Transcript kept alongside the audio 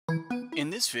In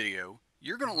this video,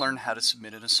 you're going to learn how to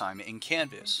submit an assignment in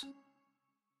Canvas.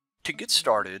 To get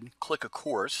started, click a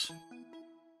course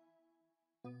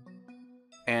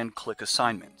and click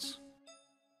Assignments.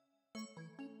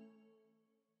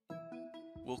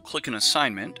 We'll click an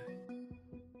assignment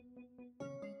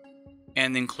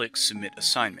and then click Submit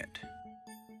Assignment.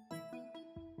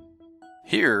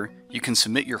 Here, you can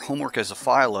submit your homework as a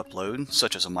file upload,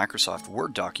 such as a Microsoft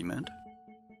Word document.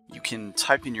 You can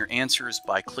type in your answers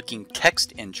by clicking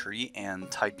Text Entry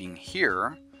and typing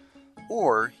here,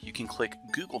 or you can click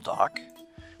Google Doc,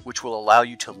 which will allow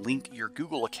you to link your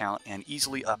Google account and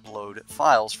easily upload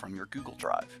files from your Google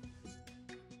Drive.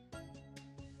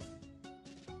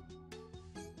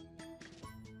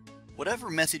 Whatever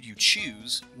method you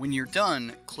choose, when you're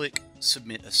done, click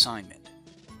Submit Assignment.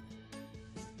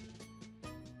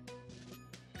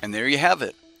 And there you have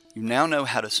it. You now know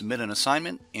how to submit an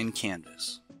assignment in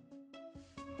Canvas.